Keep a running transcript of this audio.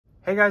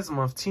Hey guys,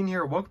 I'm Teen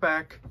here. Welcome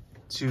back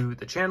to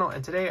the channel,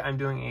 and today I'm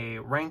doing a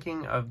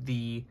ranking of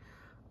the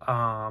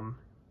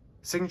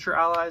signature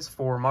allies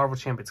for Marvel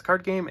Champions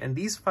card game, and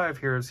these 5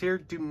 heroes here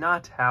do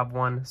not have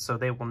one, so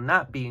they will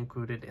not be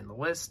included in the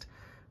list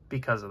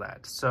because of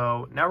that.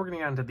 So now we're going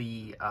to get into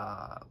the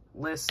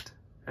list,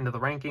 into the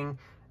ranking,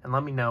 and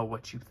let me know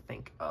what you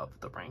think of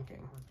the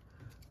ranking.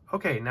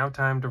 Okay, now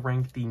time to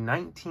rank the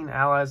 19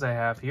 allies I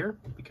have here,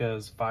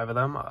 because 5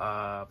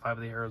 of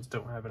the heroes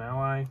don't have an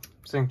ally,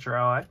 signature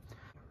ally.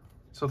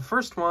 So the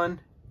first one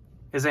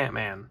is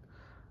Ant-Man.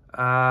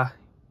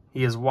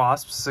 He is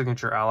Wasp's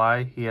signature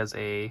ally. He has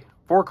a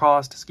 4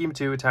 cost, scheme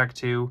 2, attack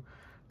 2,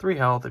 3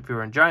 health. If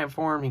you're in giant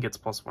form, he gets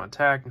 +1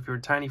 attack. If you're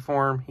in tiny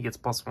form, he gets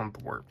 +1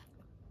 thwart.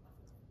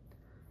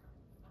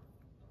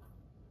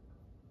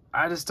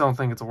 I just don't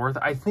think it's worth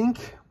it. I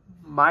think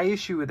my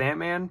issue with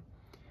Ant-Man,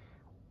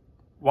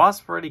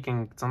 Wasp already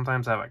can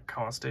sometimes have a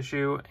cost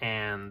issue,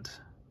 and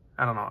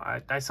I don't know.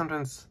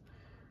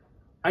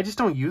 I just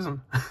don't use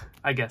him.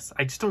 I guess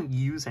I just don't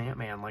use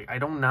Ant-Man. Like, I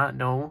do not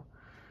know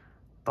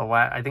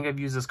I think I've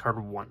used this card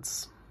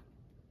once.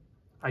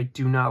 I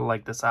do not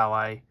like this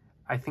ally.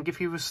 I think if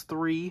he was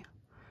 3,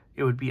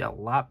 it would be a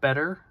lot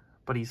better,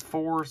 but he's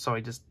 4, so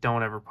I just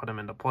don't ever put him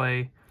into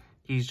play.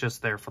 He's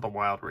just there for the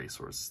wild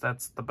resource.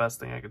 That's the best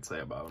thing I could say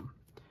about him.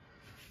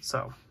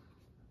 So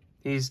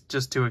he's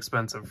just too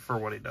expensive for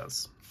what he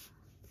does.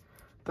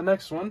 The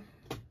next one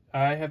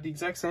I have the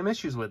exact same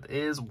issues with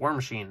is War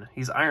Machine.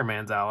 He's Iron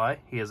Man's ally.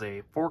 He has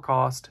a 4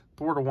 cost,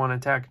 thwart 1,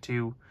 attack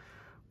 2,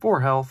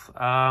 4 health.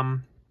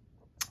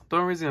 The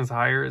only reason it's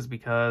higher is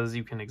because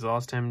you can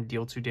exhaust him,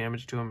 deal 2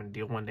 damage to him, and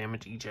deal 1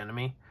 damage to each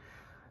enemy.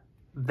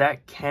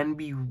 That can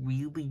be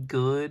really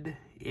good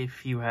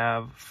if you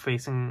have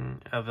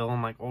facing a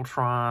villain like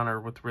Ultron, or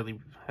with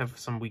really have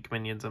some weak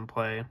minions in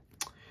play.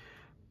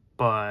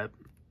 But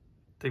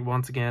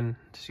once again,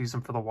 just use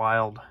him for the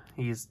wild.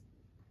 He's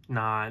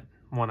not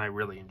one I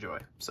really enjoy.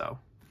 So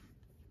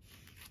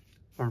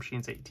War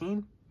Machine's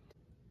 18.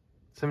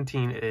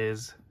 17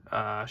 is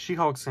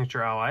She-Hulk's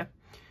signature ally.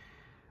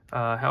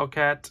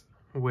 Hellcat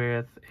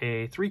with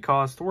a 3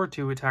 cost, thwart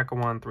 2, attack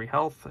 1, 3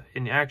 health.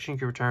 In action, you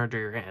can return her to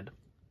your hand.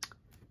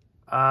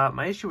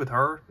 My issue with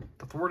her,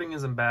 the thwarting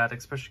isn't bad,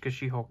 especially because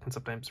She-Hulk can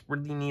sometimes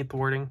really need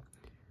thwarting.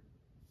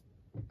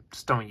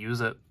 Just don't use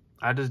it.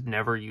 I just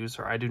never use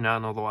her. I do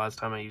not know the last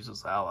time I used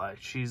this ally.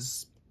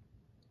 She's,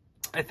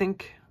 I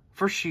think,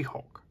 for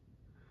She-Hulk,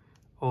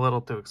 a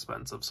little too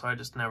expensive, so I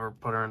just never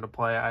put her into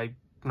play. I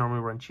normally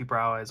run cheaper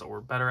allies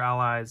or better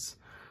allies,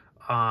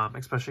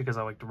 especially because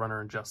I like to run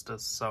her in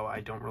Justice, so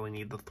I don't really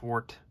need the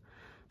thwart.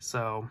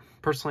 So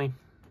personally,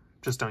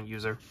 just don't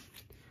use her.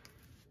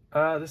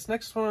 This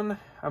next one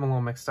I'm a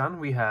little mixed on.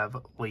 We have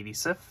Lady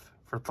Sif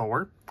for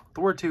Thor.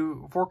 Thor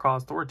 2, 4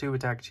 cost, Thor 2,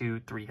 attack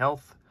 2, 3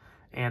 health.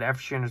 And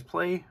after she enters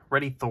play,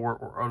 ready Thor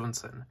or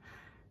Odinson.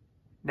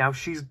 Now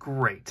she's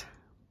great,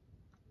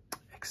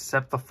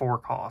 except the 4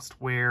 cost,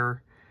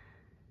 where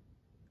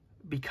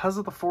because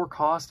of the 4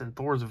 cost and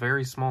Thor's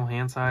very small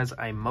hand size,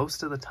 I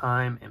most of the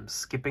time am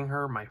skipping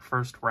her my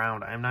first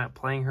round. I'm not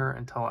playing her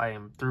until I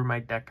am through my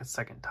deck a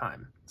second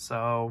time.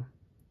 So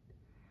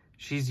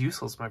she's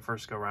useless my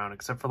first go round,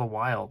 except for the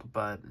wild,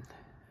 but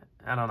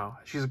I don't know.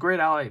 She's a great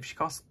ally. If she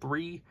costs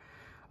 3,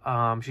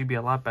 she'd be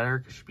a lot better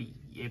because she'd be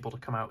able to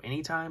come out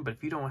anytime. But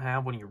if you don't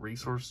have one of your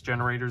resource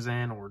generators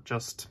in, or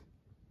just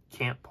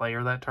can't play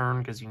her that turn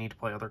because you need to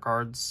play other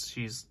cards,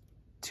 she's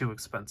too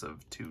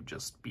expensive to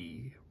just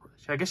be,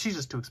 I guess she's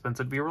just too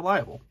expensive to be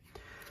reliable.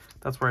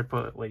 That's where I'd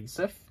put Lady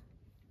Sif.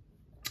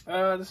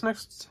 This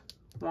next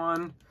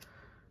one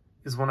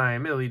is one I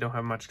admittedly don't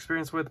have much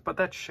experience with, but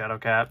that's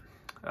Shadowcat.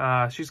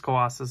 She's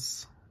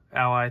Colossus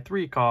ally,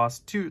 3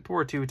 cost, 2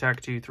 thwart 2,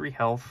 attack 2, 3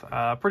 health.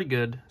 Pretty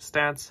good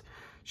stats.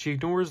 She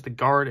ignores the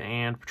guard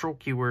and patrol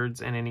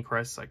keywords and any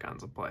crisis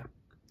icons in play.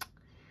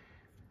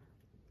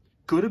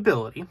 Good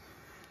ability.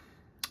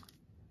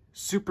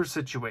 Super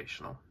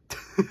situational.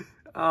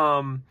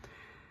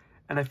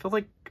 And I feel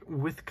like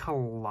with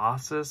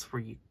Colossus,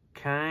 where you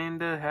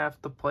kind of have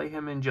to play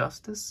him in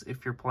Justice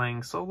if you're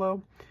playing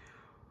solo,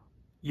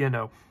 you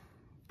know,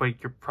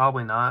 but you're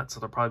probably not, so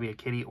there'll probably be a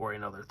Kitty or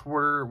another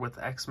thwarter with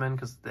X-Men,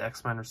 because the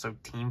X-Men are so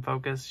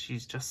team-focused.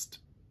 She's just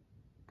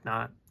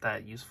not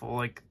that useful.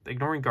 Like,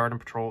 ignoring guard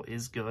and patrol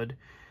is good,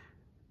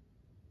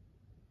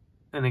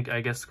 and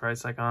I guess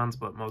crisis icons,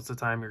 but most of the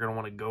time you're going to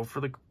want to go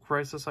for the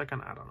crisis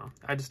icon. I don't know.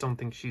 I just don't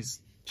think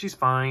she's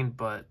fine,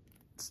 but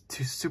it's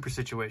too super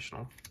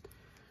situational.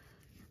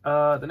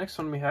 The next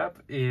one we have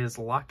is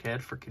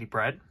Lockhead for Kitty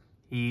Pryde.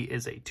 He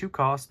is a 2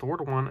 cost,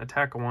 thwart 1,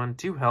 attack 1,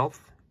 2 health,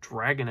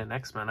 dragon and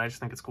X-Men. I just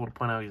think it's cool to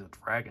point out he's a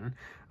dragon.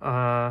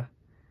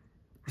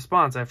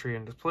 Response after you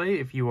enter play: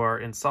 if you are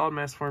in solid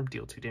mass form,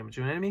 deal 2 damage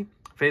to an enemy.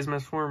 Phase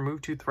mass form,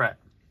 move 2 threat.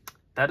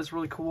 That is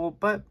really cool,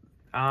 but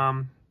it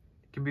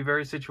can be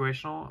very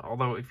situational.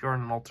 Although if you're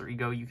in an alter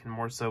ego, you can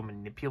more so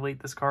manipulate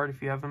this card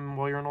if you have him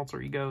while you're in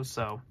alter ego,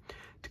 so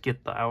to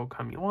get the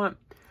outcome you want.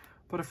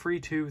 But a free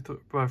 2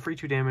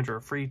 damage or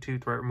a free 2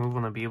 threat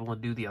removal and be able to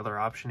do the other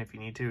option if you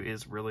need to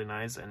is really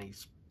nice, and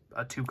he's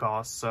a 2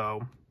 cost,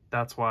 so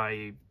That's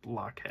why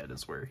Lockhead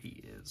is where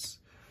he is.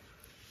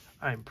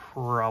 I'm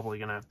probably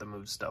going to have to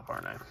move stuff,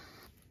 aren't I?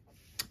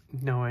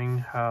 Knowing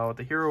how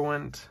the hero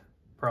went,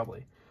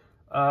 probably.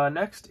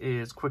 Next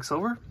is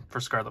Quicksilver for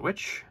Scarlet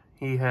Witch.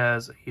 He's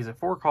a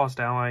 4-cost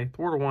ally,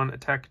 thwart 1,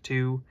 attack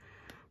 2,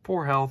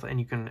 4 health, and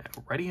you can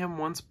ready him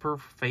once per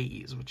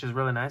phase, which is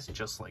really nice,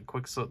 just like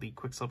the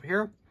Quicksilver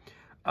hero.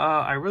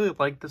 I really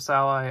like this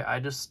ally. I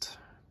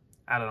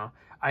don't know.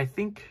 I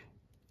think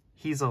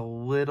he's a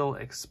little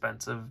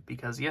expensive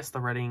because, yes, the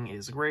readying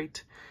is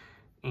great,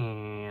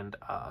 and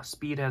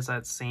speed has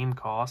that same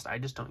cost. I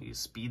just don't use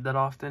speed that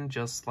often,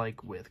 just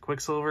like with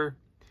Quicksilver.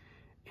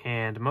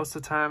 And most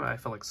of the time, I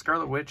feel like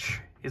Scarlet Witch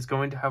is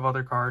going to have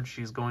other cards.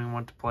 She's going to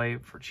want to play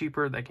for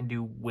cheaper that can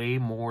do way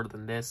more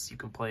than this. You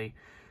can play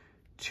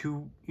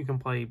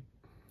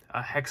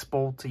a Hex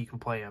Bolt, you can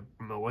play a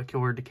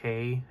Molecular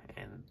Decay,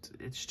 and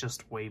it's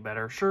just way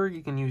better. Sure,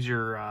 you can use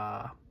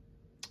your,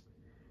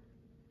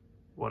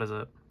 what is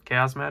it?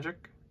 Chaos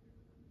Magic,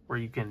 where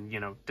you can,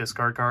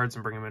 discard cards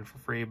and bring them in for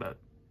free,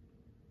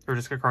 or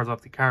discard cards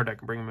off the card deck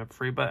and bring them in for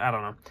free, but I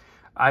don't know.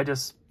 I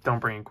just don't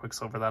bring in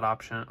Quicksilver that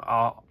option.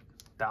 I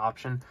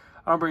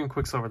don't bring in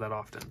Quicksilver that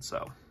often,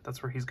 so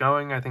that's where he's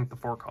going. I think the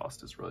 4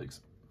 cost is really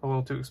a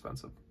little too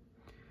expensive.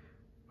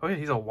 Oh yeah,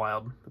 he's all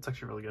wild. That's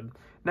actually really good.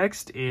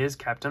 Next is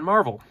Captain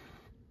Marvel.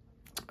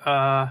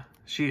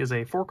 She is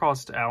a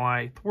 4-cost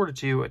ally, thwart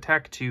 2,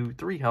 attack 2,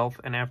 3 health,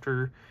 and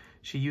after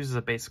she uses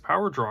a basic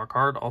power, draw a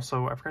card.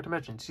 Also, I forgot to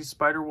mention, she's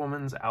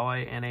Spider-Woman's ally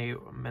and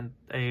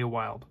a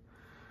wild.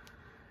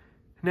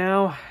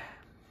 Now,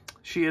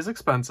 she is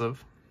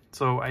expensive,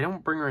 so I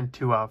don't bring her in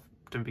too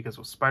often because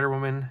with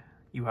Spider-Woman,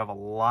 you have a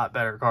lot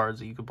better cards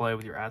that you can play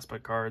with your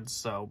aspect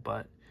cards,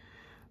 but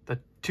the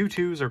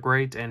 2/2s are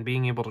great, and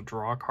being able to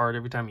draw a card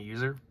every time you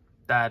use her,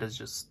 that is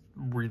just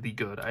really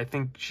good. I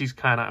think she's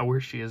kind of where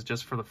she is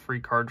just for the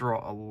free card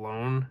draw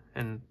alone,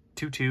 and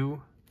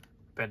 2/2,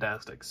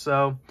 fantastic.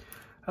 So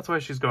that's why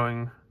she's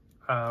going,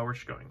 where's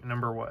she going?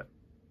 Number what?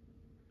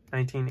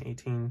 19,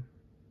 18,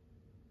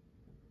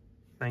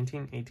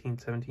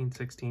 17,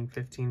 16,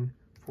 15,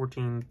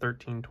 14,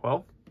 13,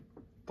 12.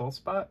 12th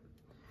spot.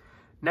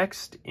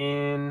 Next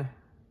in,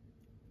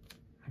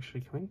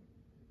 actually, can we?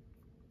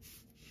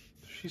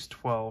 She's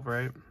 12,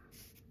 right?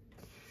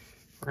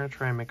 We're going to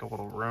try and make a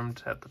little room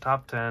to at the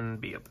top 10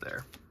 be up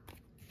there.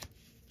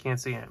 Can't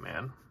see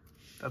Ant-Man.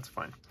 That's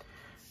fine.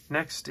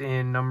 Next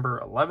in number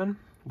 11,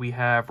 we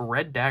have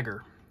Red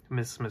Dagger.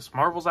 Miss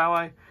Marvel's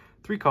ally.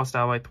 3-cost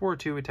ally, thwart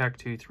 2, attack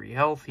 2, 3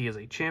 health. He is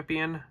a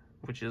champion,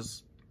 which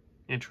is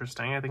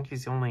interesting. I think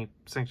he's the only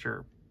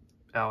signature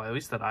ally, at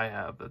least that I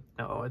have. But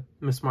no,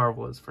 Miss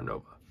Marvel is for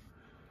Nova.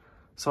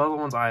 So other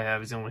ones I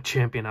have, he's the only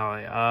champion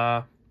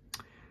ally.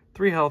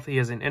 3 health, he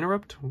has an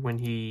interrupt. When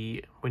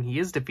he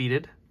is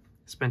defeated,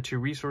 spend 2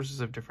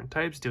 resources of different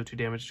types, deal 2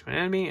 damage to an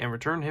enemy, and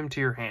return him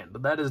to your hand.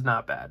 But that is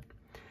not bad.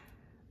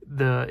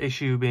 The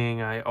issue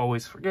being I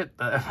always forget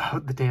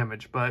about the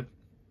damage, but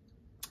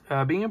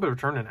being able to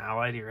return an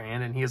ally to your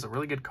hand, and he has a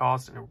really good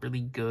cost and a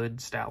really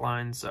good stat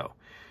line, so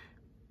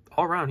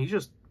all around, he's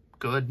just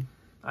good.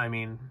 I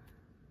mean,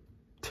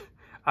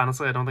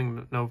 honestly, I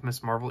don't know if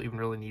Miss Marvel even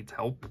really needs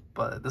help,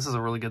 but this is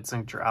a really good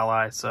signature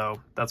ally, so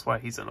that's why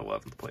he's in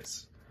 11th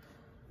place.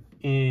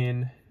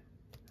 In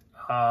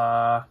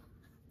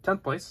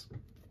 10th place,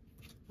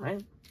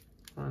 right?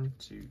 1,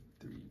 2,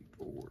 3,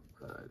 4,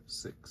 5,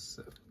 6,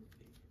 7, 8,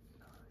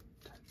 9,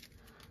 10.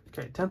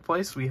 Okay, 10th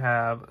place, we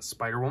have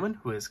Spider-Woman,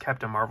 who is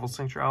Captain Marvel's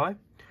signature ally.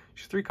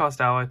 She's 3-cost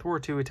ally,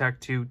 thwart 2, attack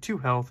 2, 2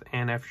 health,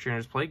 and after she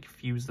enters play,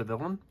 confuse the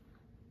villain.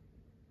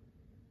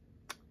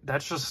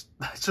 That's just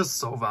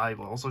so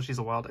valuable. Also, she's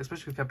a wild,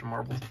 especially with Captain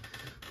Marvel,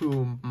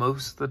 who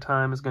most of the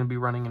time is going to be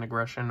running an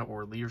aggression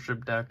or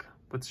leadership deck,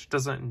 which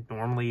doesn't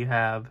normally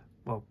have,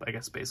 well, I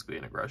guess basically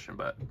an aggression,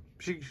 but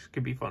she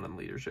could be fun in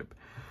leadership.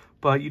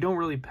 But you don't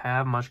really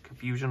have much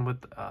confusion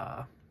with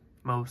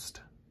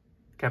most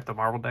Captain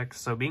Marvel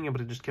decks, so being able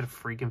to just get a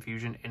free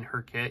confusion in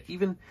her kit,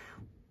 even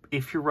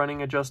if you're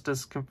running a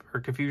Justice or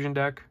Confusion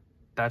deck,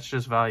 that's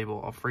just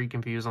valuable. A free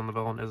confuse on the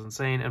villain is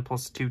insane, and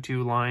plus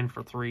 2/2 line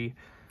for 3.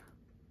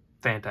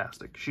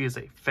 Fantastic. She is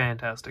a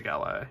fantastic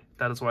ally.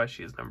 That is why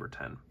she is number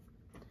 10.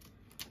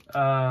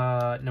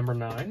 Number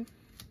 9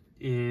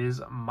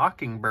 is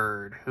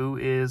Mockingbird, who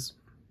is...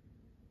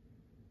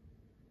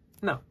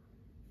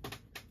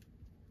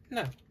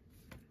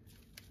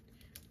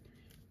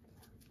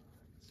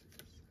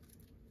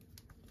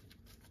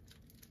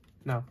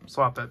 No,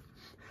 swap it.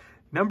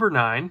 Number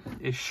 9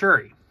 is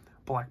Shuri,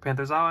 Black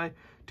Panther's ally.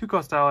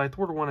 2-cost ally,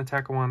 thwart 1,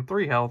 attack 1,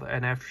 3 health,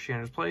 and after she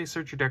enters play,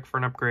 search your deck for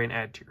an upgrade and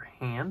add to your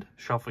hand.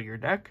 Shuffle your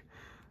deck.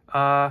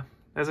 As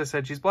I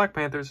said, she's Black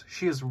Panther's.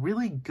 She is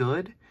really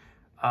good,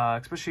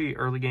 especially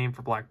early game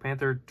for Black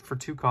Panther. For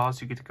 2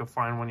 costs, you get to go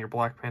find one of your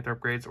Black Panther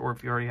upgrades, or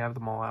if you already have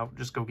them all out,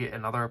 just go get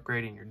another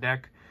upgrade in your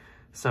deck.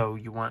 So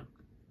you want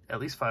at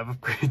least 5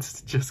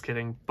 upgrades. Just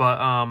kidding.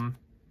 But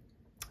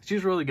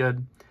she's really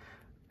good.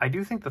 I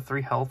do think the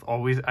 3 health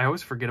I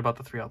always forget about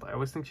the 3 health. I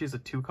always think she's a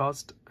 2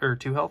 cost or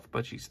 2 health,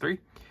 but she's 3.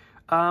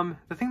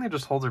 The thing that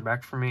just holds her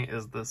back for me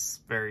is this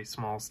very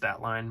small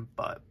stat line,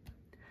 but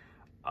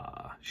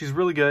she's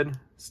really good,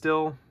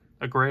 still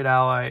a great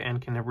ally,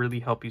 and can really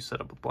help you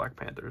set up with Black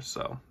Panthers,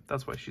 so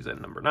that's why she's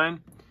at number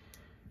 9.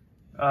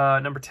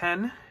 Number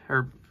 10,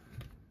 or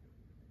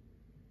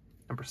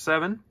number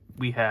 7,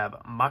 we have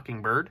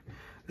Mockingbird.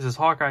 This is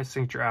Hawkeye's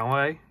signature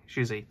ally.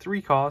 She's a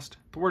 3 cost,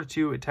 thwart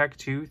 2, attack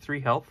 2,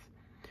 3 health.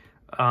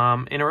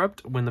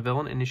 Interrupt, when the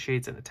villain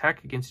initiates an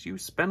attack against you,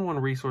 spend 1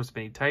 resource of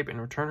any type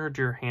and return her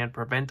to your hand,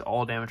 prevent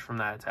all damage from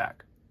that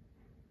attack.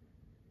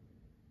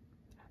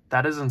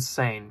 That is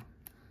insane.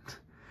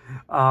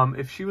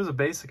 If she was a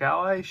basic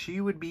ally, she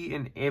would be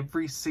in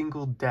every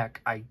single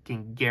deck, I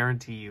can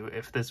guarantee you,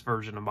 if this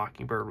version of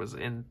Mockingbird was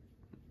in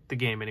the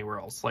game anywhere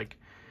else. Like,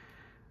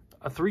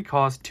 a 3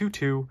 cost,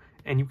 2/2,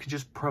 and you can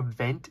just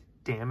prevent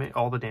damage,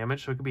 all the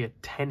damage, so it could be a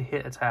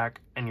 10-hit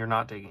attack, and you're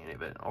not taking any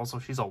of it. Also,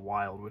 she's a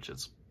wild, which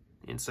is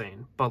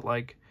insane, but,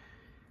 like,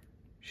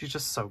 she's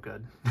just so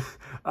good.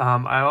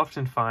 I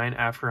often find,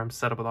 after I'm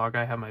set up with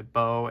Hawkeye, I have my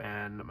bow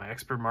and my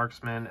expert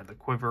marksman and the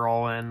quiver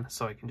all in,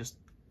 so I can just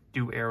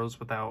do arrows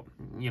without,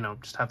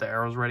 just have the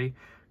arrows ready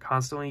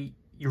constantly.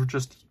 You're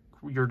just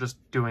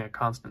doing a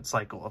constant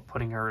cycle of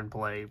putting her in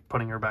play,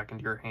 putting her back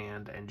into your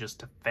hand, and just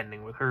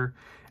defending with her.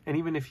 And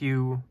even if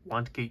you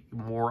want to get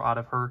more out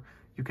of her,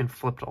 you can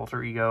flip to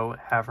Alter Ego,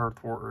 have her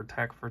thwart or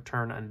attack for a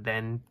turn, and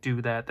then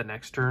do that the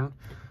next turn.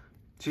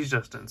 She's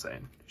just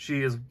insane.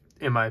 She is,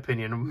 in my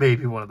opinion,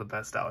 maybe one of the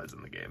best allies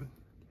in the game.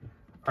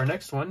 Our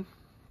next one,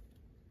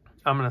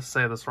 I'm going to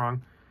say this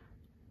wrong.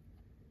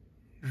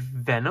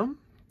 Venom?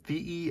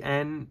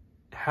 V-E-N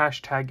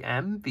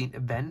 #M?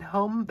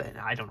 Venom?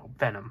 I don't know.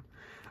 Venom.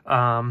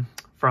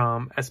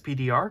 From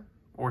SPDR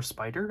or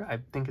Spider. I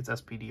think it's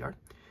SPDR.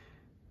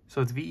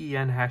 So it's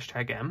VEN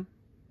 #M.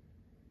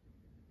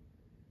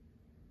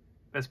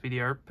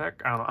 SPDR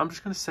pack. I don't know. I'm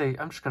just gonna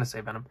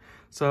say Venom.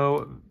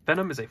 So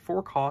Venom is a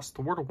 4 cost,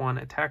 thwart 1,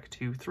 attack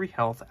 2, 3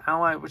 health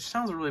ally, which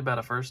sounds really bad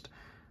at first,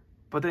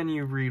 but then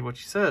you read what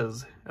she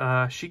says.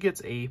 She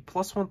gets a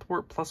 +1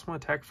 thwart, +1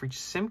 attack for each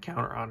sim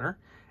counter on her,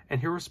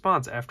 and her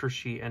response after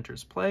she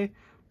enters play,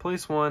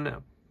 place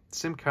 1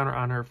 sim counter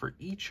on her for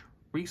each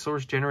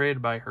resource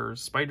generated by her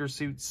Spider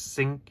Suit's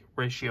sync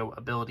ratio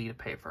ability to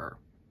pay for her.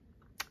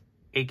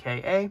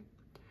 AKA,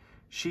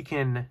 she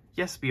can,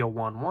 yes, be a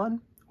 1/1,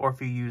 or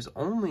if you use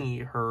only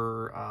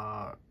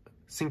her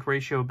sync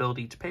ratio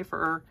ability to pay for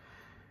her,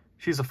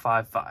 she's a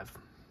 5/5.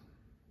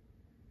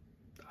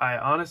 I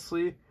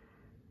honestly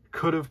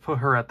could have put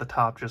her at the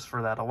top just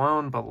for that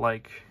alone, but,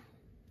 like,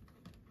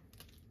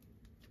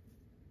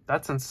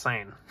 that's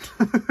insane.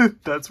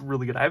 That's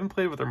really good. I haven't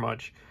played with her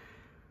much,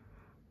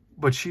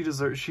 but she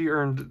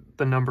earned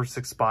the number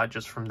 6 spot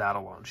just from that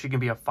alone. She can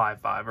be a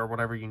 5/5 or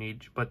whatever you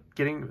need, but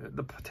getting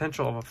the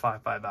potential of a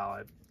 5/5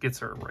 ally gets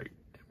her right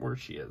where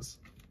she is.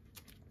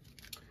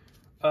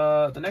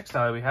 The next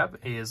ally we have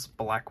is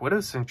Black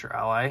Widow's signature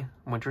ally,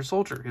 Winter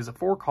Soldier. He's a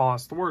 4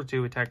 cost, thwart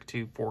 2, attack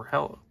 2, 4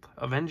 health,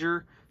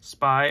 Avenger,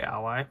 Spy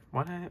ally.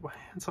 Why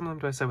some of them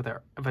do I say with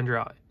their Avenger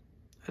ally?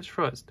 I just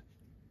realized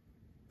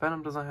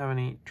Venom doesn't have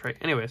any trait.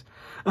 Anyways,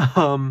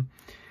 the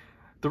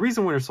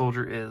reason Winter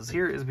Soldier is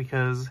here is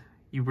because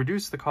you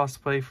reduce the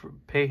cost to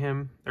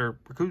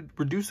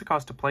reduce the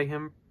cost to play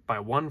him by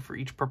 1 for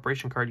each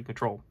preparation card you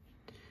control.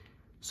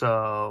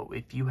 So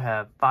if you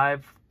have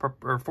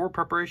 4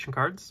 preparation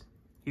cards,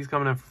 he's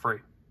coming in for free.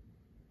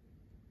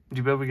 Would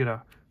you be able to get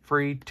a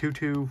free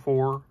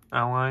 2/2/4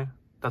 ally?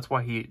 That's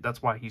why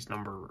he's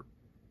number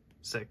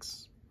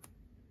 6.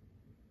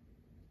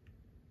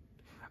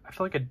 I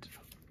feel like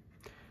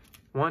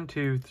 1,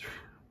 2,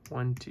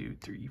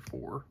 3,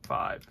 4,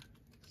 5,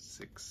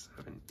 6,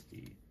 7,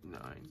 8,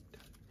 9,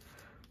 10.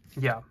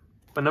 Yeah,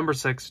 but number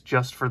 6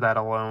 just for that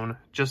alone,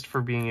 just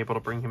for being able to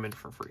bring him in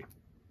for free.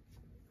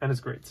 And his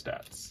great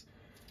stats.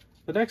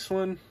 The next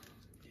one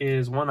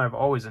is one I've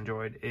always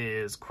enjoyed,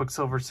 is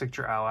Quicksilver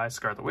signature ally,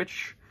 Scarlet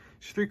Witch.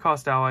 She's 3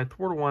 cost ally,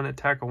 thwart 1,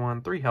 attack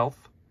 1, 3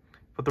 health.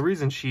 But the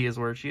reason she is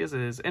where she is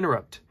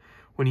Interrupt.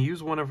 When you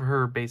use one of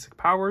her basic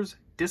powers,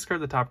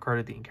 discard the top card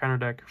of the encounter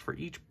deck. For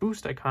each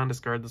boost icon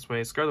discard this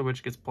way, Scarlet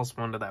Witch gets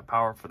 +1 to that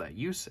power for that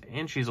use,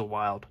 and she's a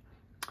wild.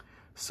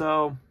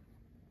 So,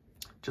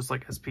 just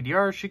like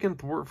SPDR, she can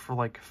thwart for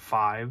like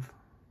 5.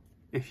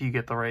 If you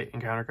get the right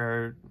encounter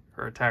card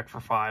or attack for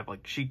 5,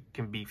 like, she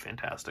can be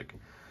fantastic.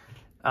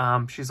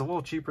 She's a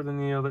little cheaper than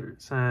the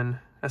others in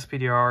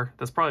SPDR.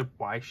 That's probably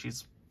why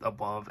she's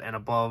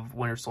above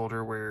Winter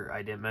Soldier, where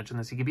I didn't mention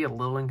this. He can be a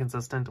little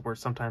inconsistent, where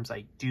sometimes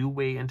I do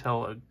wait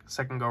until a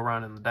second go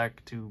around in the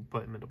deck to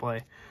put him into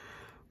play.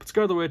 But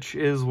Scarlet Witch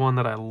is one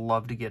that I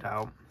love to get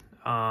out.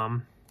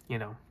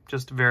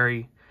 Just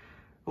a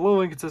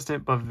little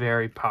inconsistent, but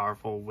very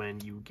powerful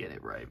when you get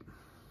it right.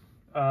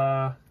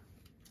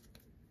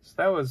 So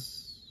that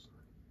was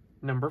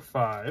number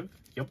 5.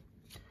 Yep.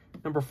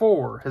 Number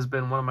 4 has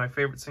been one of my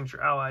favorite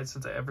signature allies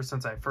ever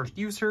since I first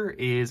used her,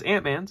 is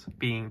Ant-Man's,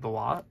 being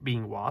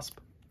Wasp.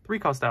 3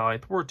 cost ally,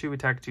 thwart 2,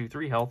 attack 2,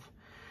 3 health.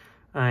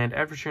 And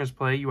after Sharon's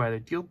play, you either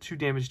deal 2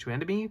 damage to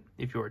enemy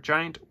if you are a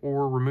giant,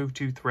 or remove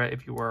 2 threat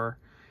if you are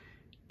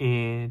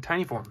in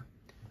tiny form,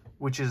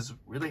 which is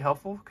really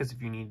helpful because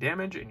if you need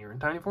damage and you're in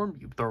tiny form,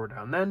 you throw her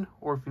down then,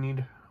 or if you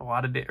need a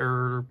lot of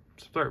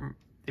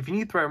if you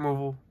need threat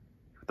removal,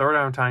 throw her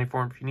down in tiny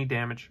form. If you need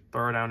damage,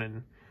 throw her down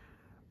in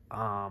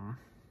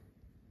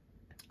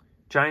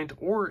giant,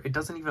 or it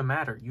doesn't even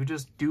matter. You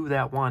just do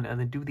that one and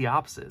then do the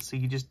opposite. So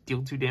you just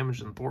deal 2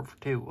 damage and thwart for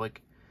 2.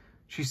 Like,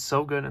 she's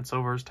so good and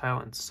so versatile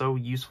and so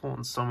useful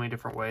in so many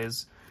different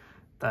ways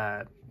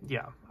that,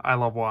 yeah, I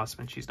love Wasp,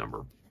 and she's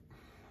number,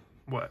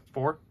 what,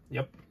 4?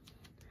 Yep.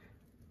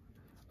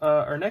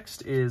 Our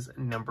next is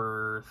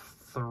number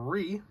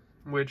 3,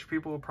 which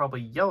people will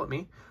probably yell at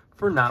me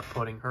for not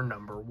putting her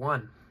number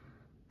 1,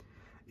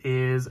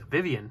 is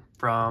Vivian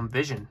from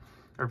Vision,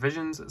 or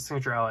Vision's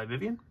signature ally,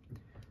 Vivian.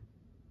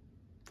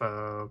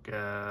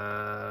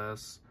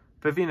 Focus.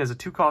 Vivian is a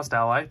 2-cost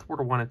ally,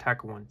 thwart 1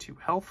 attack, 1/2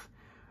 health.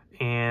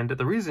 And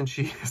the reason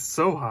she is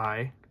so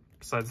high,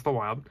 besides the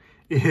wild,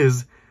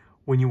 is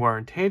when you are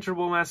in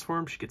tangible mass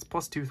form, she gets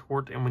 +2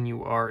 thwart, and when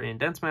you are in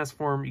dense mass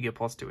form, you get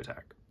 +2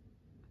 attack.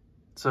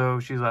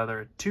 So she's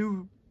either a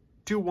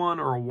 2/1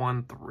 or a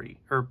 1/3,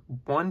 or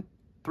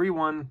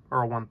 1/3/1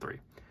 or a 1/3.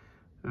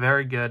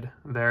 Very good,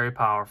 very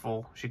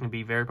powerful. She can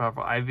be very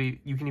powerful.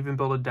 You can even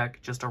build a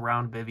deck just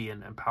around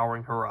Vivian and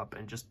powering her up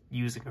and just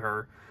using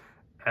her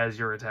as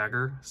your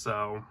attacker.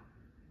 So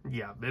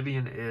yeah,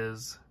 Vivian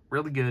is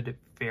really good,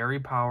 very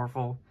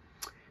powerful,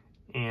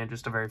 and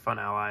just a very fun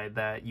ally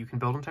that you can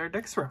build entire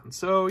decks around.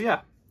 So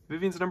yeah,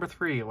 Vivian's number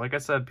 3. Like I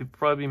said, people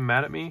probably be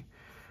mad at me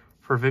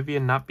for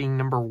Vivian not being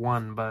number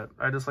 1, but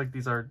I just like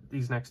these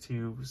next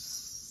 2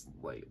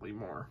 slightly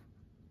more.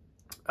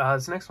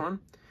 This next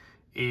one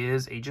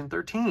is Agent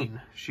 13.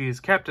 She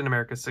is Captain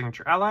America's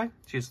signature ally.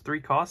 She has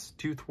 3 costs,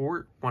 2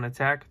 thwart, 1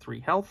 attack,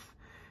 3 health,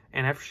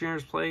 and after she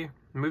enters play,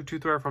 remove 2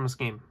 threat from a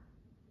scheme.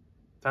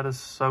 That is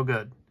so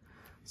good.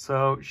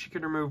 So she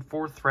can remove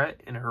 4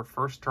 threat in her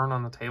first turn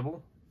on the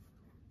table.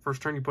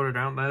 First turn you put her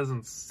down, that is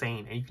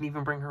insane. And you can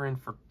even bring her in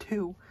for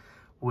 2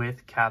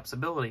 with Cap's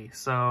ability,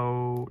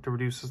 so to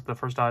reduce the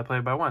first ally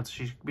played by 1. So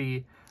she should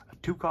be a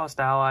 2-cost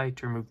ally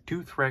to remove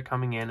 2 threat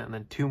coming in and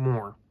then 2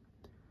 more.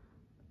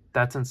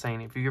 That's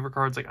insane. If you give her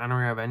cards like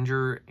Honorary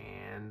Avenger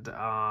and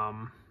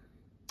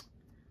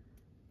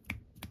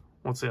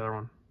what's the other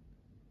one?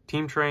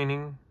 Team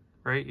Training,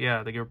 right?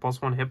 Yeah, they give her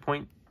 +1 hit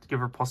point, give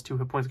her +2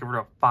 hit points, give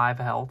her 5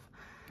 health.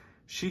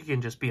 She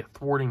can just be a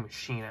thwarting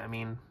machine. I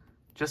mean,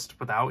 just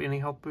without any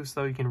health boost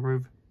though, you can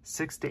remove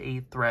 6 to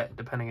 8 threat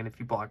depending on if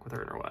you block with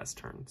her in her last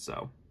turn.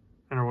 So,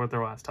 and with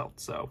her last health.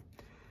 So,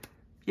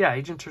 yeah,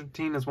 Agent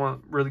 13 is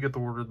one really good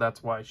thwarter.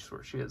 That's why she's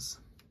where she is.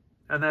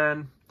 And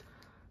then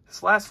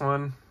this last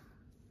one,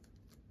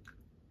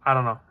 I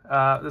don't know.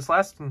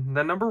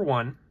 The number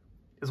 1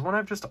 is one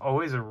I've just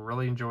always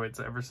really enjoyed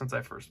ever since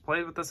I first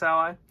played with this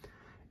ally,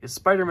 is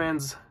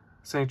Spider-Man's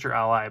signature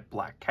ally,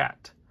 Black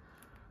Cat.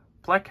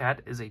 Black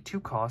Cat is a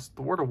 2-cost,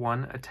 thwart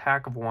 1,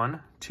 attack of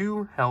 1,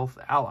 2 health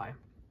ally.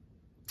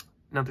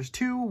 Now there's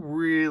 2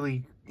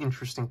 really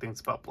interesting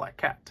things about Black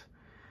Cat.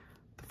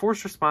 The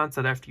forced response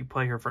that after you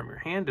play her from your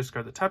hand,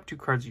 discard the top 2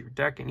 cards of your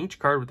deck, and each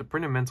card with a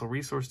printed mental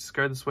resource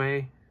discard this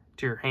way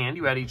to your hand.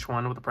 You add each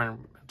one with a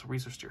printed mental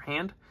resource to your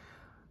hand.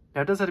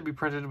 Now, it does have to be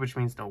printed, which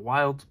means no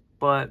wilds,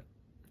 but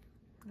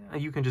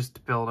you can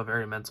just build a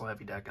very mental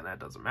heavy deck, and that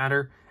doesn't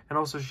matter. And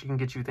also, she can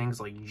get you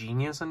things like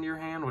Genius into your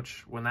hand,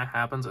 which, when that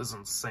happens, is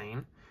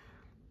insane.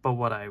 But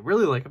what I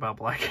really like about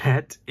Black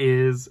Cat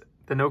is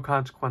the no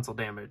consequential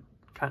damage.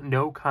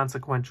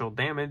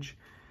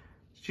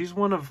 She's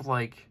one of,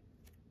 like,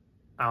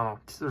 I don't know,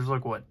 there's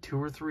like, what,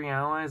 2 or 3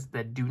 allies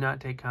that do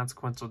not take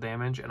consequential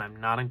damage, and I'm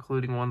not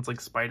including ones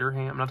like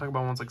Spider-Ham. I'm not talking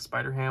about ones like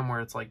Spider-Ham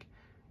where it's like,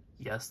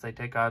 yes, they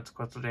take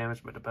consequential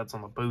damage, but it depends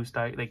on the boost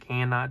they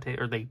cannot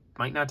take, or they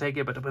might not take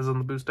it, but it depends on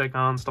the boost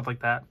icon, stuff like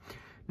that.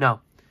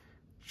 No,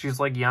 she's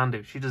like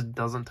Yondu. She just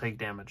doesn't take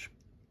damage.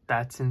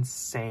 That's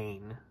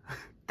insane.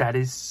 That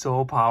is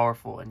so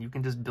powerful, and you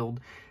can just build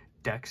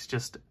decks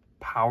just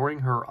powering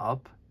her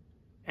up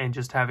and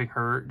just having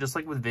her, just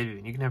like with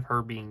Vivian, you can have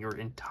her being your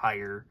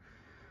entire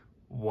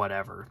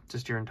whatever,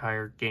 just your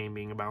entire game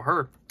being about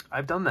her.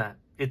 I've done that.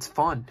 It's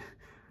fun.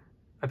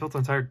 I built an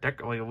entire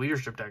deck, like a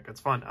leadership deck. It's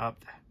fun.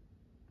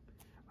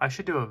 I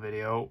should do a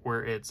video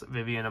where it's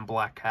Vivian and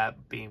Black Cat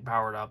being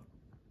powered up.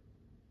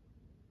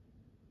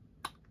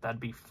 That'd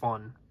be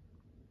fun.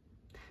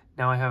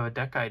 Now I have a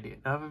deck idea.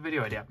 Now I have a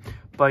video idea.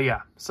 But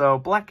yeah, so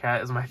Black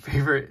Cat is my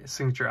favorite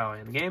signature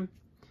ally in the game.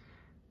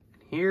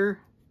 And here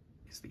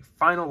is the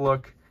final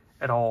look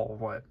at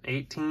all,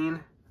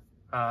 18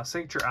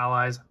 signature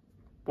allies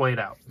laid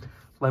out.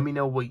 Let me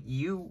know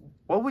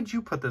what would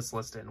you put this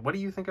list in? What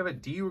do you think of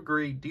it? Do you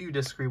agree? Do you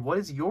disagree? What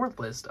is your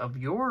list of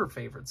your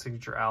favorite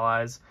signature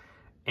allies?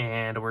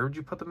 And where would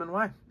you put them and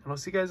why? And I'll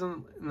see you guys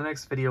in the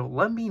next video.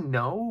 Let me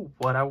know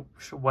what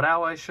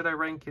allies should I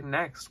rank in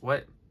next?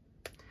 What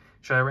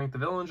should I rank the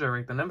villains? Should I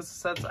rank the nemesis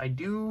sets?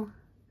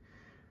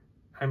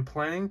 I'm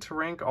planning to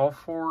rank all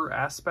 4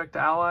 aspect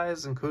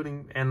allies,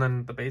 including, and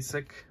then the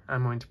basic.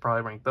 I'm going to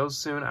probably rank those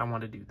soon. I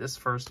want to do this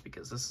first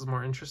because this is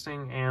more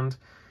interesting, and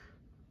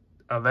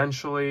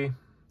eventually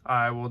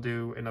I will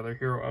do another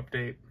hero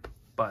update.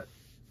 But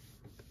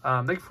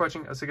thank you for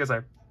watching. I'll see you guys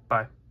later.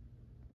 Bye.